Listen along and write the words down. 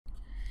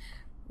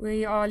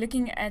We are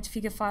looking at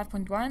figure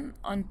 5.1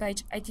 on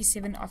page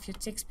 87 of your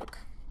textbook.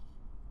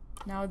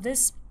 Now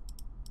this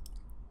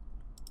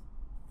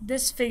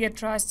figure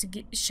tries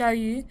to show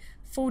you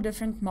 4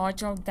 different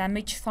marginal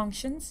damage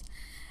functions,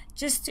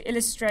 just to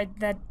illustrate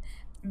that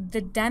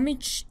the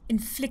damage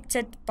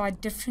inflicted by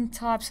different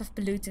types of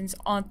pollutants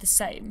aren't the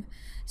same.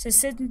 So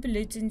certain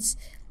pollutants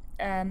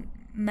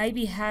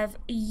maybe have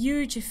a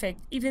huge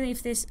effect, even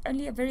if there's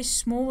only a very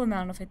small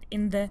amount of it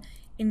in the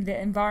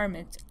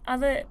environment.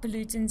 Other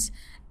pollutants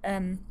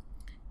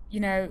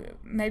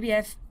maybe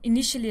have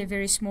initially a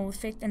very small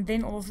effect, and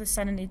then all of a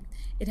sudden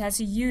it has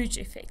a huge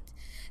effect.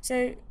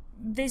 So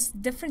there's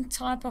different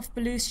type of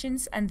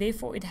pollutions, and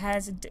therefore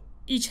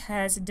each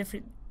has a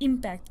different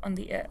impact on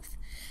the earth.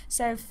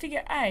 So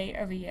figure A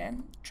over here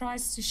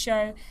tries to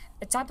show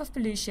a type of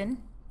pollution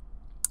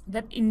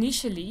that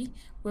initially,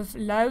 with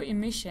low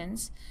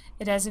emissions,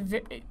 it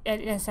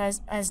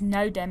has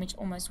no damage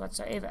almost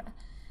whatsoever.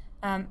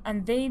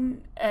 And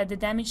then the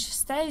damage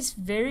stays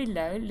very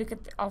low. Look at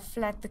how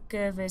flat the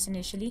curve is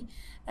initially,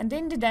 and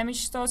then the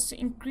damage starts to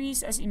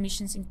increase as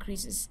emissions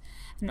increases,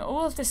 and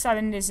all of a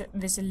sudden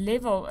there's a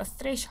level, a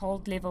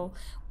threshold level,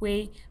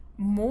 where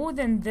more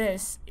than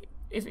this,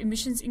 if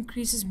emissions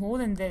increases more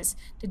than this,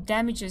 the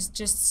damages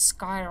just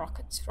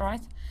skyrockets,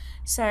 right?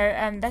 So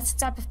that's the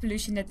type of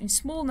pollution that in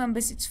small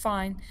numbers it's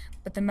fine,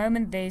 but the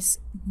moment there's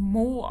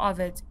more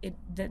of it,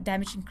 the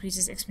damage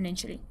increases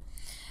exponentially.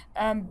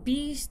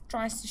 B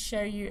tries to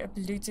show you a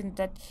pollutant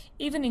that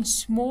even in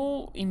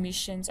small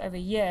emissions over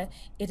here,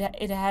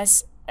 it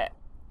has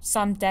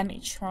some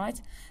damage,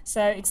 right?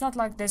 So it's not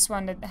like this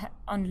one that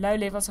on low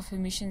levels of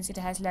emissions it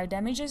has low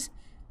damages.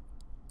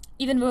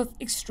 Even with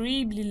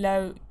extremely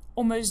low,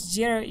 almost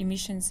zero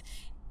emissions,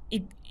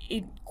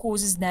 it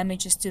causes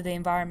damages to the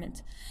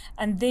environment.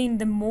 And then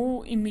the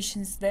more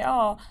emissions there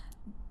are,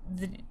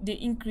 the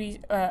increase,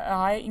 a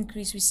higher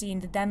increase we see in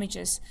the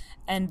damages,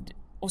 and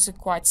also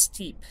quite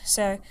steep.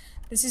 So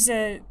this is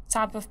a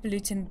type of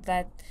pollutant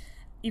that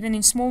even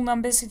in small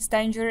numbers it's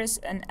dangerous,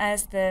 and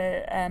as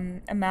the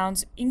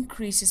amount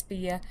increases per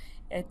year,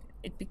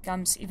 it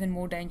becomes even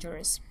more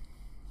dangerous.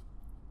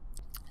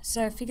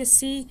 So figure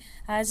C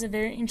has a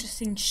very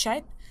interesting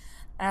shape.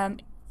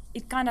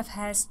 It kind of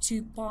has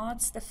 2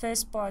 parts. The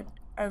first part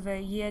over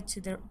here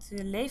to the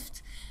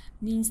left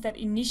means that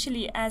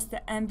initially, as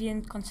the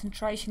ambient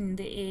concentration in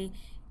the air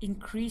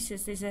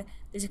increases, there's a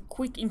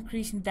quick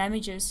increase in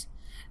damages.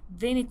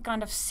 Then it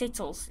kind of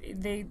settles.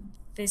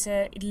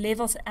 It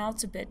levels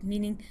out a bit,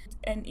 meaning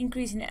an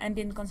increase in the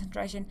ambient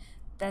concentration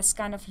does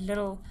kind of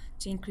little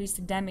to increase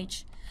the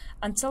damage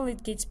until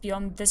it gets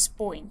beyond this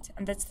point,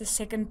 and that's the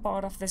second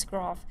part of this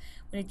graph.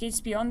 When it gets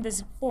beyond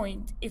this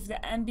point, if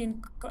the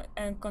ambient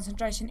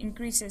concentration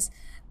increases,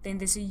 then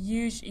there's a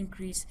huge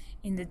increase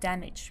in the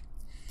damage.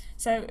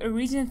 So a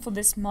reason for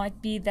this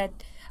might be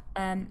that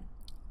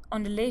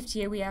on the left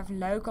here we have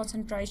low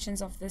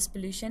concentrations of this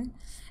pollution,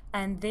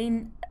 and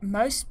then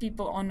most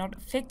people are not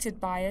affected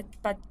by it,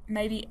 but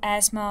maybe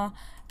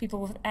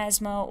people with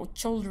asthma or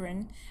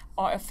children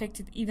are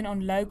affected even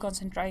on low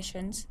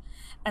concentrations.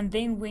 And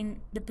then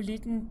when the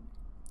pollutant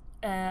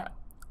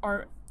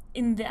are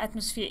in the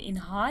atmosphere in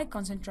high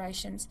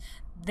concentrations,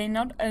 then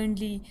not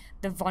only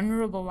the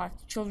vulnerable,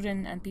 like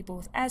children and people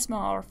with asthma,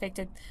 are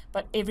affected,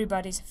 but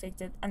everybody's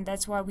affected, and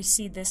that's why we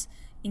see this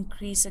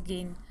increase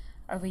again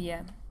over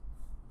here.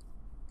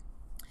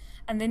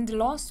 And then the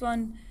last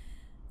one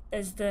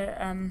is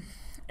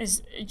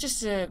is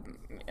just a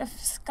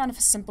kind of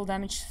a simple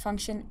damage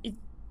function.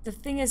 The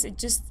thing is, it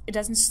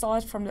doesn't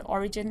start from the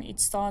origin. It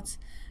starts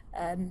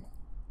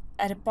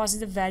at a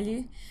positive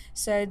value.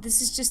 So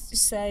this is just to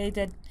say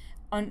that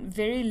on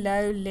very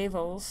low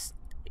levels,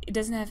 it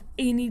doesn't have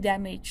any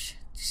damage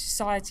to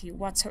society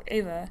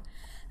whatsoever.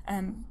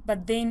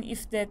 But then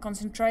if the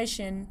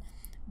concentration,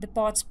 the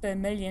parts per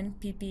million,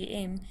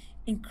 ppm,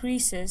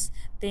 increases,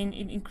 then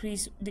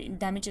the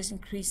damages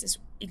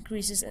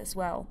increases as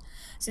well.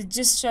 So it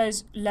just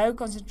shows low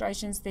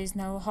concentrations there's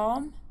no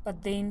harm,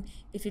 but then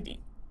if it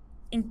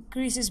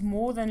increases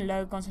more than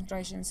low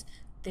concentrations,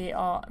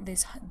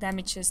 there's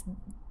damages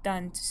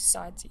done to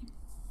society.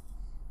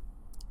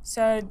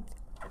 So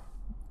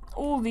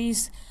all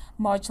these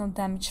marginal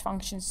damage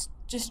functions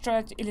just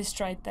try to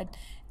illustrate that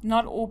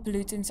not all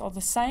pollutants are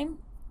the same,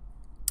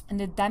 and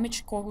the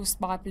damage caused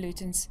by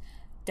pollutants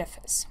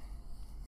differs.